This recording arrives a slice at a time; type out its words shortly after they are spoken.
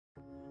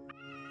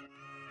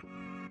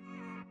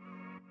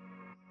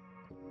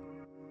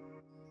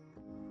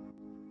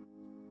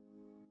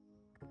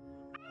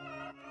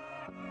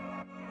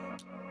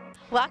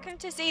Welcome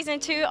to season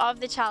 2 of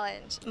The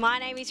Challenge. My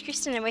name is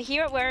Kristen and we're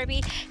here at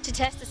Werribee to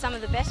test some of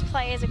the best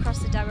players across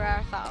the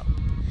WRFL.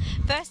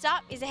 First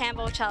up is a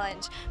handball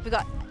challenge. We've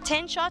got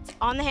 10 shots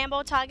on the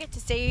handball target to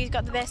see who's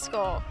got the best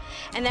score.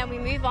 And then we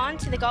move on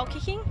to the goal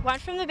kicking, one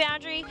from the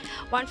boundary,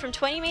 one from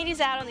 20 metres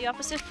out on the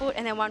opposite foot,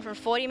 and then one from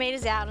 40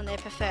 metres out on their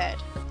preferred.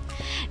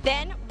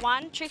 Then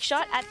one trick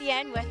shot at the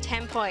end worth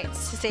 10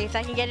 points to see if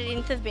they can get it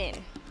into the bin.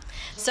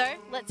 So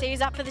let's see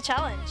who's up for the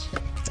challenge.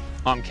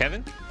 I'm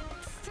Kevin.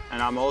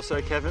 And I'm also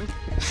Kevin.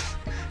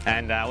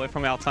 And we're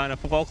from Altona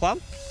Football Club.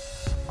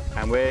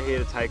 And we're here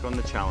to take on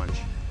the challenge.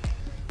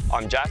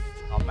 I'm Jack.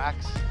 I'm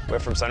Max. We're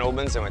from St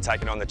Albans and we're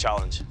taking on the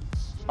challenge.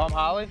 I'm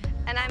Harley.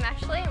 And I'm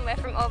Ashley and we're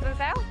from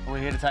Albanvale. We're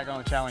here to take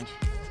on the challenge.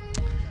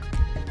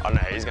 I don't know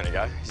how he's going to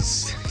go.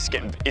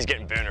 He's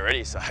getting burned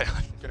already, so.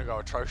 Gonna go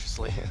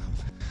atrociously.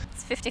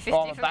 It's 50-50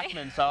 well, I'm a for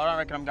backman, me. so I don't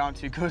reckon I'm going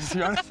too good, to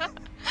be honest.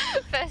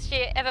 First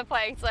year ever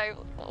playing,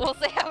 so we'll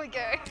see how we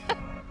go.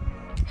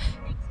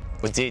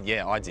 We did,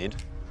 yeah, I did.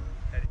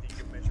 How do you think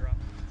you'll measure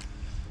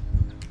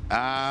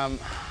up?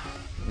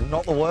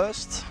 Not the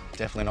worst,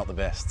 definitely not the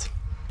best.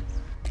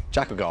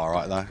 Jack will go all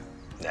right though.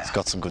 Yeah. He's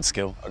got some good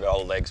skill. I've got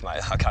old legs,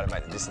 mate. I can't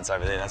make the distance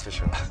over there, that's for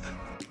sure.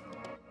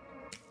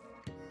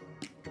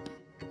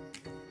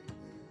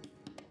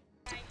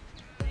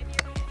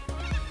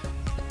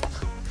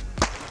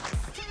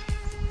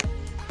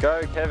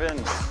 Go,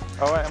 Kevin.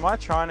 Oh wait, am I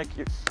trying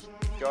to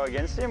go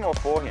against him or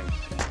for him?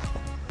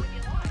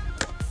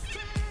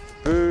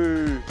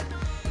 Boo.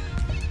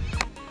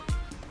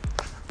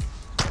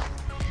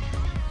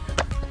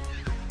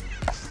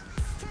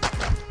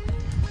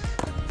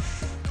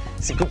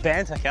 It's a good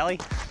banter, Kelly.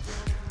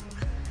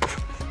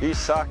 You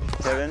suck,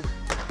 Kevin.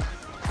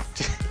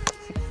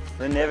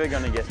 They're never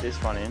going to get this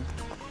one in.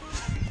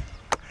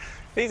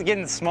 He's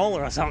getting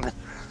smaller or something.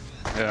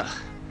 Ugh.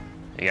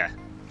 There you go.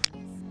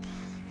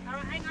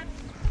 Alright, hang on.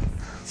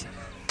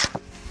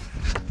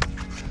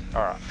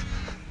 All right.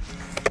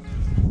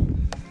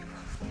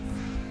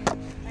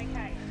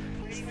 Okay,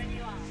 ready when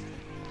you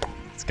are.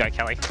 Let's go,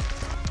 Kelly.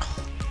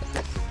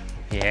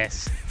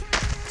 Yes.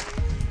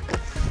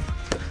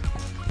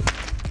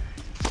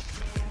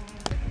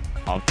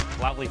 Oh,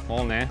 lovely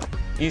form there.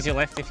 Use your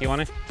left if you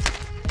want to.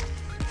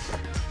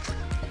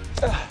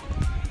 Look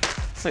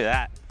at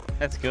that.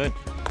 That's good.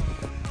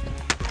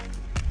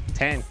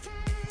 10.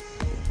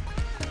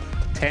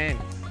 10.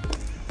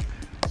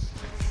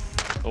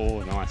 Oh,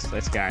 nice.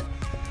 Let's go.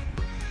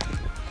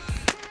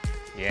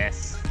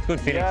 Yes. Good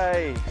finish.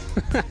 Yay.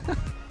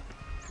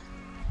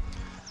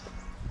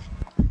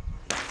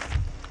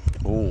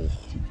 Ooh.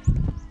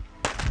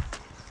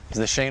 Is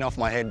the sheen off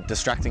my head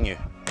distracting you?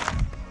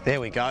 There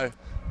we go.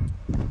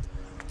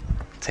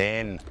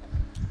 10.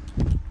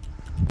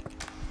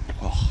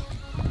 Oh.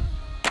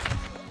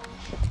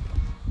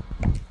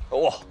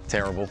 Oh,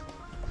 terrible.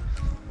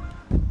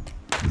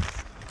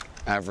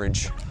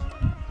 Average.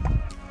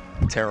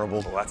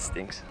 Terrible. Well, that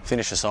stinks.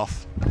 Finish us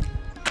off.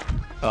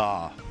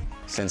 Ah,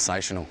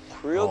 sensational.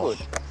 Real good.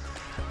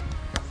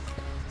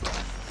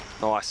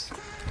 Nice.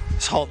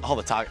 Just hold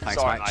the target, thanks,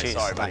 Sorry, mate. mate. Cheers.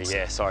 Sorry, buddy. Thanks.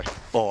 Yeah, sorry.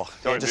 Oh,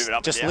 Sorry yeah, to move it up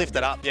and just down. lift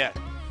it up, yeah.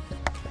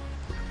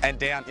 And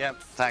down, yep,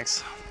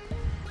 thanks.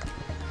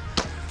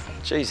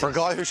 Jesus. For a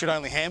guy who should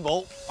only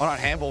handball, I don't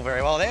handball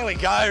very well. There we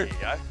go. There you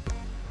go.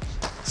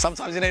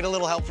 Sometimes you need a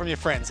little help from your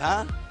friends,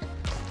 huh?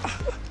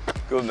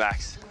 Good,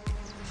 Max.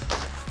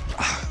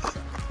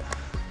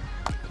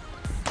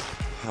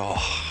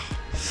 Oh.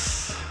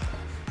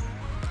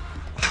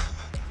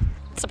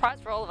 Surprise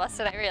for all of us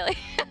today, really.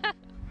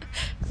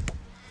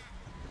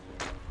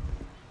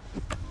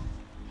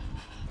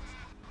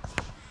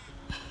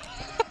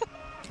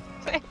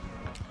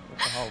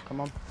 Oh,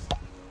 come on.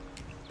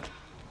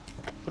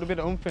 Put a bit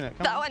of oomph in it,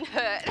 come That on. one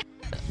hurt.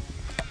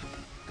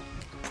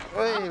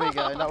 There we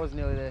go, that was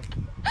nearly there.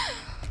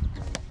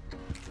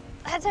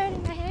 That's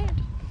hurting my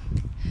hand.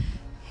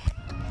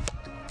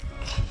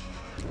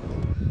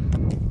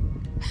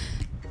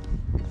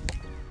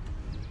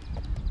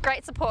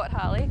 Great support,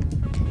 Harley.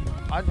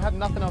 I have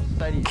nothing else to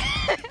say to you.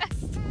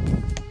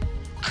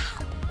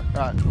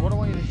 Right, what I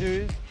want you to do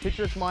is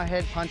picture it's my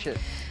head, punch it.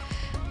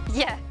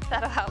 Yeah,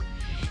 that'll help.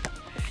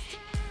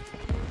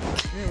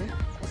 Yay!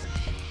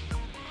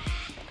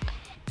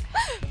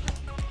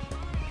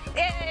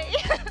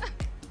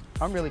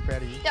 I'm really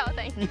proud of you. Oh,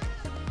 thank you.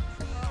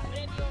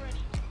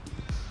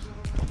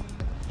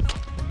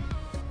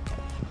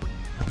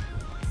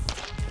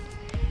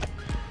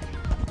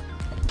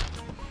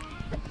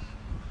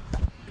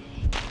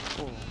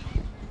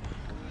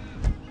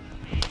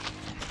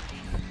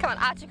 Come on,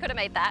 Archie could have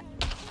made that.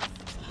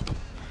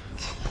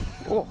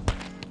 Oh.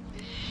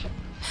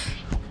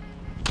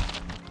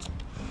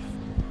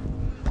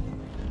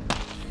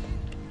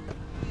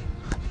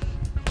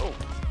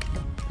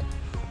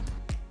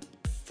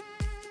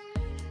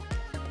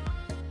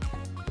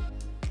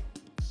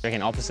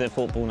 Reckon opposite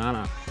football,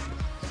 Nana.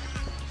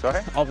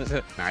 Sorry?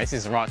 Opposite. No, this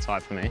is the right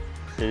side for me.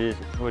 It is.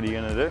 What are you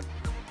going to do?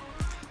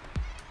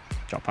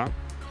 Drop punt.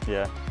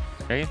 Yeah,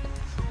 Ready?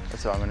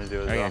 that's what I'm going to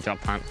do as Ready? well.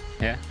 Drop punt.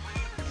 Yeah.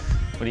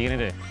 What are you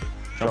gonna do?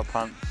 Drop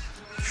punt.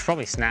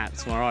 Probably snap.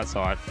 It's my right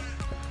side.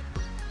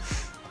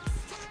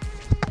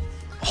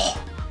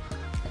 Oh,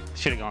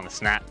 should have gone the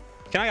snap.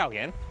 Can I go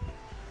again?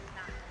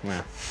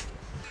 No.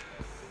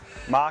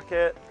 Mark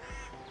it.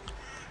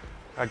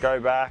 I go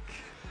back,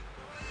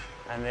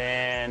 and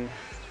then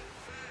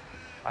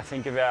I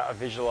think about, I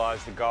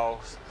visualise the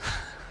goals,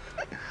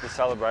 the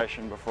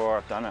celebration before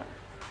I've done it.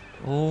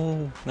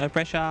 Oh, no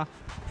pressure.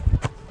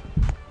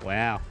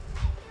 Wow.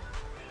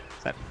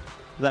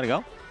 Is that a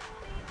goal?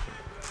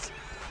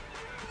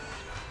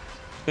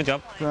 Good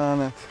job.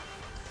 Done it.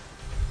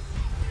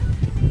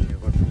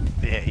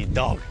 Yeah, you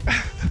dog.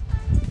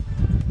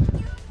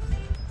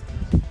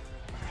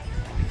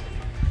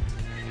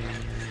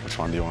 Which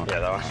one do you want? Yeah,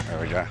 that one. There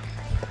we go.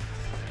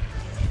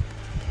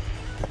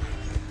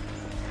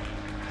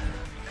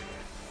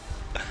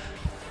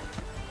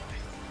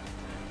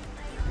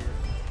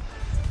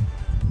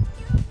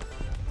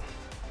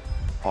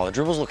 Oh, the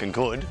dribble's looking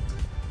good.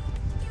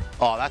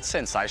 Oh, that's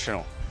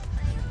sensational.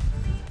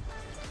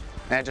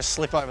 Now just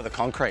slip over the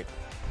concrete.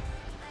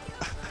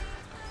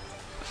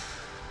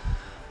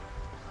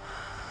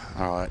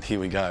 All right, here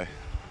we go.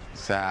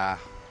 So,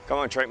 Come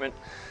on, treatment.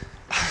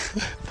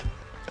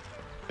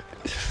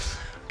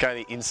 go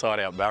the inside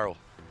out barrel.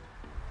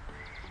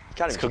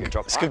 Can't even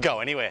drop This could go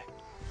anywhere.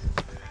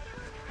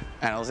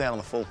 And I was out on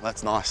the full.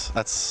 That's nice.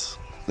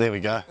 There we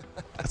go.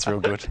 That's real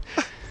good.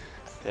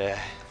 Yeah,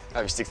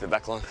 maybe stick to the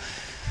back line.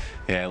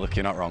 Yeah, look,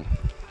 you're not wrong.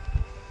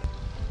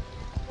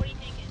 What are you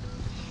thinking?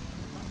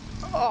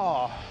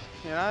 Oh,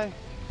 you know,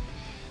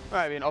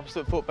 maybe an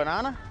opposite foot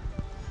banana.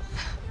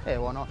 Yeah,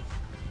 why not?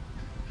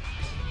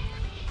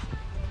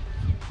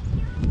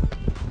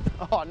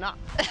 Oh, no.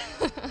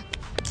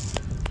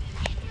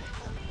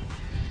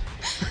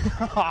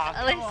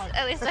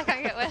 At least I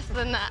can't get worse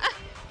than that.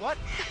 What?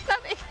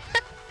 Nothing.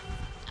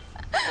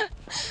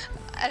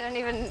 I don't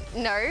even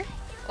know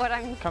what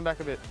I'm. Come back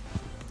a bit.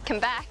 Come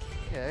back.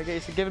 Yeah,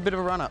 give a bit of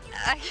a run up.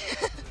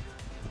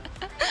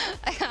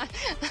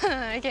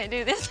 I can't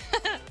do this.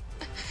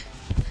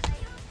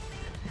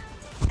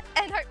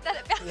 And hope that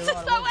it bounces You're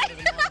right,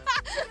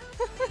 that it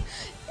was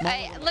way.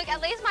 Hey, look,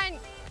 at least mine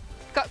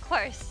got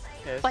close.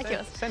 Yeah, Like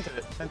yours. Centered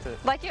it.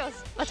 Like yours.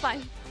 That's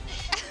fine.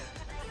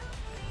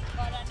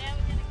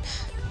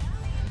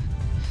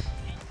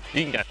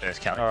 You can go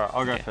first, Kelly. All right,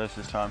 I'll go Yeah. first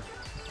this time.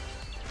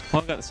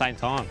 Well, I've got the same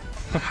time.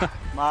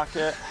 Mark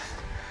it.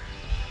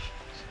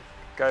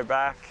 Go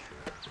back.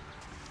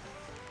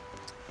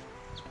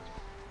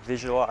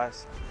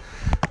 Visualise.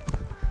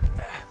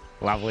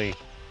 Lovely.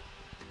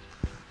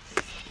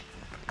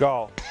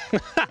 Goal.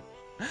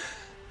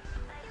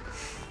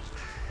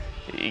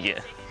 You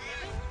get.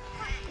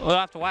 We'll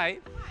have to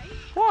wait.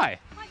 Why?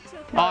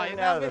 Oh,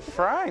 Out of the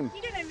frame.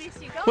 You're gonna miss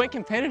your goal. we're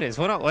competitors.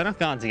 We're not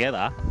going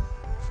together.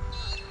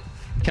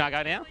 Can I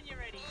go now?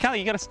 Kelly,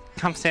 you got to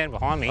come stand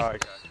behind me. Oh,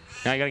 okay.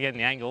 Now you got to get in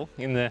the angle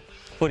in the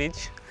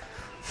footage.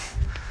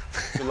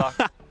 Good luck.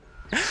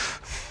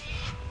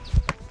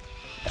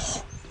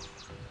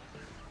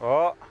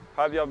 Oh,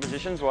 hope the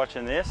opposition's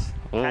watching this.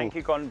 Can Ooh.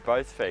 kick on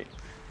both feet.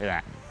 Look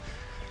at that.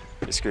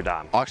 This could,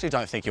 I actually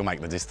don't think you'll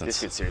make the distance. this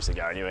could seriously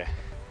go anywhere.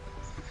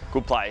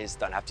 Good players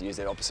don't have to use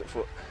their opposite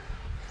foot.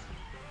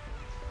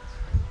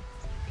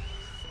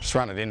 Just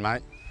run it in,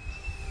 mate.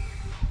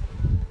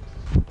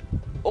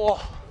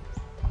 Oh,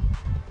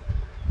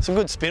 Some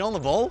good spin on the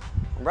ball.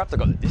 I'm wrapped I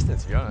got the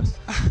distance, to be honest.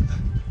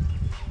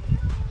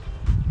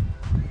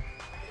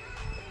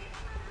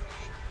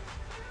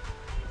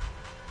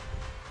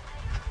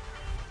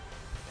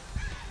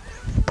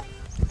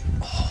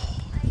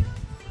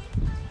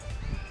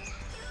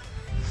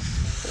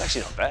 It's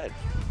actually not bad.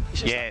 You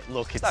should Yeah,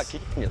 look, start it's.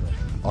 kicking it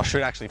though. I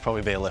should actually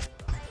probably be a left.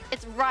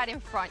 It's right in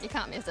front. You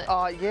can't miss it.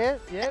 Oh, yeah,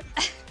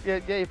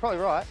 you're probably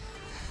right.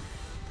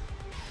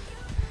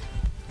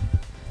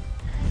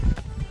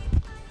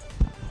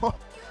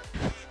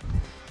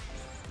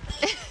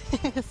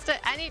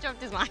 And he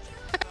dropped his mic.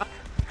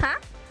 Huh?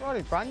 Right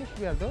in front, you should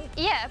be able to do it.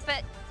 Yeah,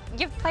 but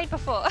you've played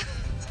before.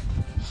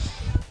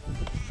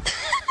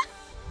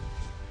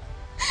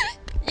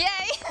 Yay!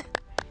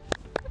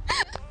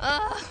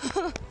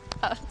 Oh.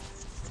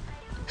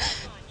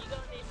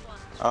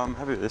 I'm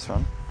happy with this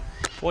one.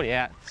 40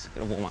 out. Just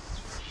got to warm up.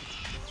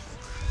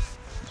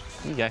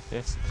 You go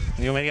first.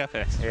 You want me to go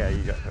first? Yeah,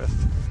 you go first.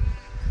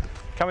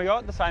 Can we go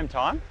at the same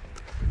time?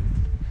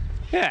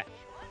 Yeah.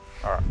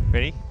 All right.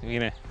 Ready? You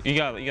go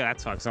that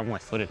side because I'm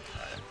left-footed.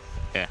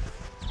 Yeah.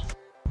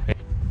 Ready?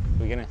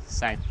 We're gonna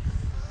same.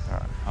 All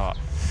right. All right.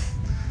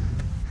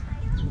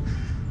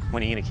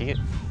 When are you gonna kick it?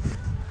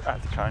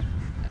 At the cone.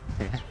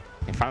 Yeah.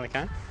 In front of the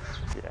cone?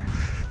 Yeah.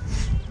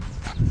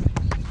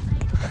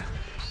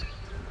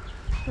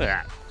 Look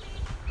at that.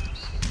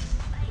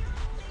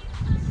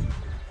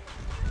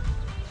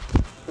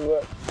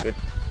 Good.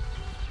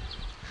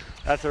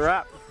 That's a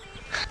wrap.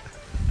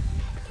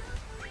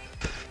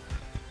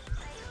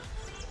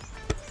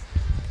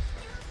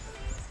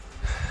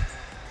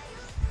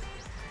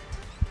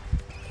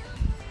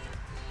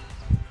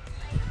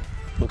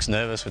 Looks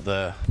nervous with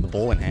the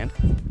ball in hand.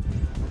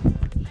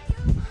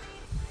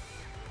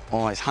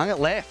 Oh, he's hung it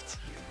left.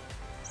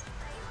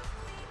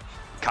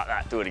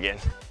 Do it again.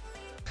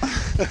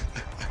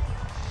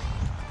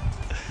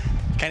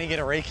 Can you get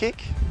a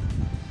re-kick?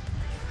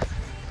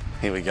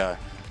 Here we go.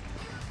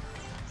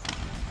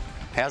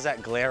 How's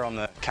that glare on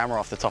the camera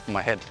off the top of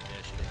my head?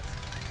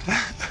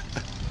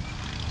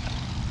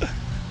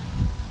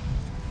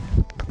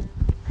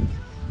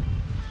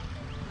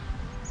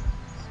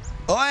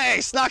 Oi,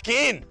 snuck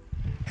in!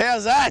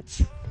 How's that?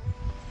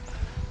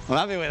 I'm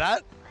happy with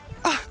that.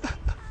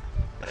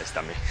 That's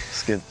dummy.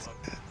 It's good.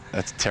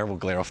 That's a terrible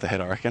glare off the head,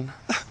 I reckon.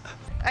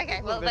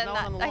 Okay, well there's then no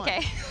one on the line.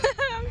 okay.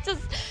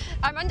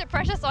 I'm under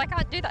pressure, so I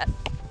can't do that.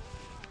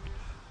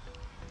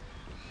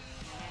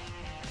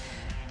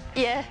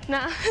 Yeah,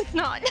 nah, it's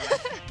not.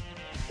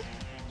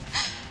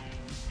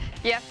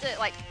 You have to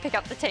like pick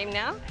up the team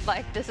now.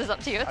 Like this is up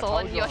to you. It's all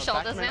on your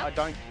shoulders now. I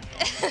don't.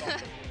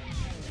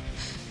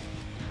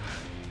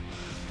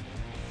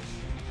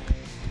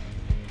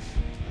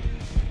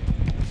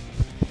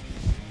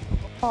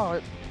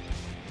 Oh,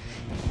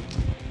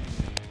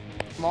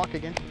 Mike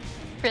again.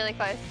 Really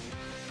close.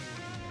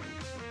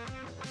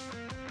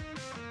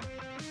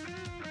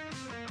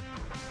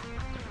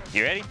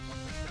 You ready?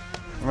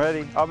 I'm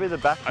ready. I'll be the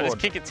I'll backboard. just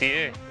kick it to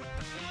you.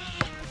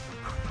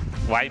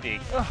 Way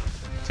big.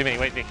 Too many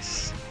weight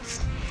bigs.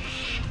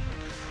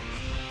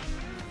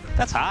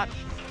 That's hard.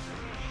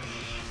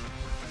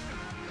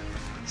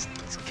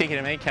 Just kick it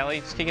to me,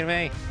 Kelly. Just kick it to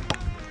me.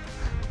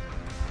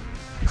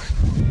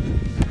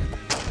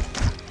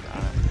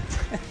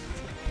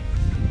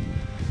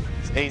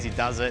 It's easy,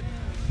 does it?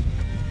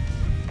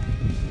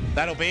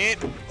 That'll be it.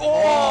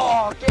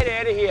 Oh, get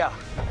out of here.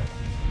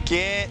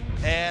 Get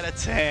out of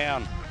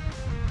town.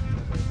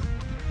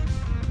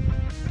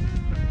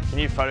 Can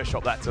you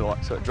Photoshop that to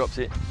like so it drops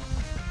it?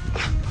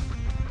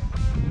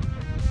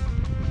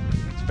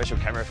 Special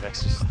camera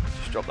effects, just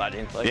drop that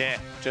in, please. Yeah,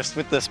 just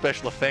with the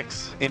special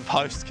effects in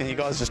post, can you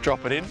guys just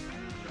drop it in?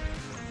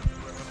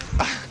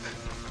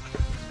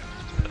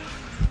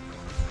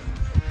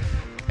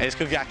 And this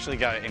could actually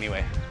go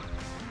anywhere.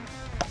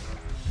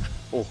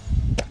 Oh.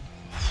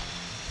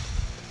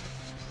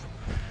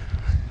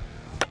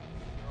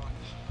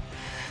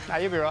 Nah,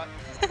 you'll be right.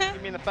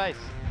 Give me in the face.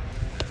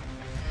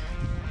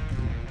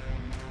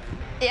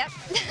 Yep.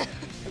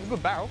 It's a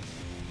good barrel.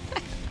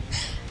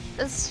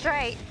 It's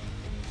straight.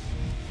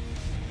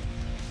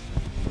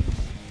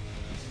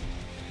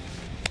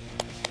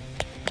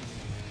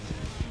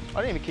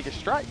 I didn't even kick it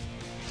straight.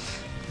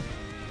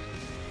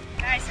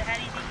 Okay, so how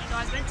do you think you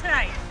guys went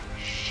today?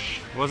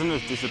 It wasn't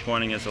as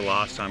disappointing as the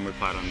last time we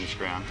played on this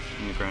ground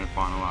in the grand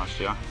final last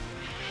year,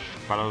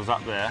 but I was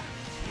up there.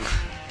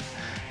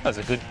 That was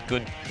a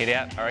good hit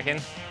out, I reckon.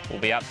 We'll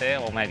be up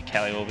there, or maybe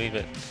Kelly will be,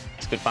 but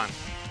it's good fun.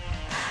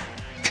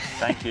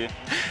 Thank you.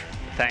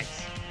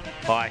 Thanks.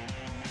 Bye.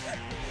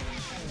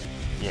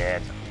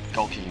 Yeah,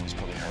 goal kicking was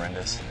probably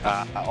horrendous.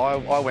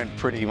 I went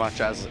pretty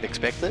much as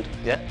expected.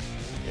 Yeah.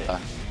 Yeah.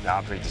 No,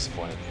 I'm pretty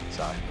disappointed.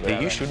 So Yeah,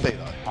 you should be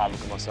though. hard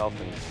look at myself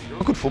and You're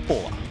a good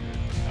footballer.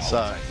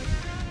 So,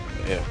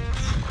 yeah.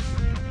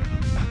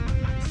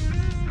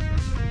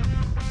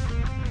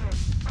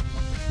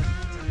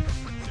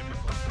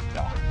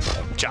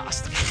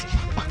 Just.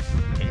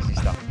 easy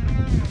stuff.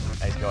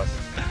 Thanks, guys.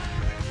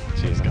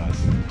 Cheers, guys.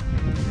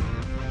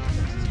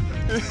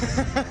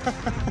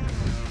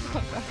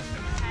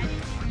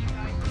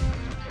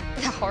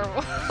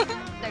 Horrible.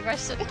 No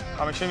question.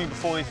 I'm assuming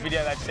before this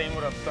video they've seen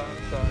what I've done,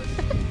 so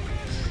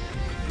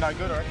no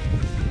good, right?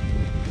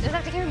 Just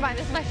have to keep in mind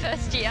this is my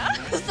first year,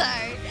 so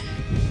I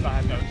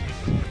have no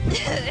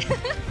excuse.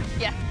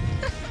 yeah.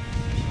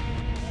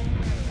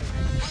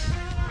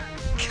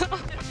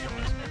 God.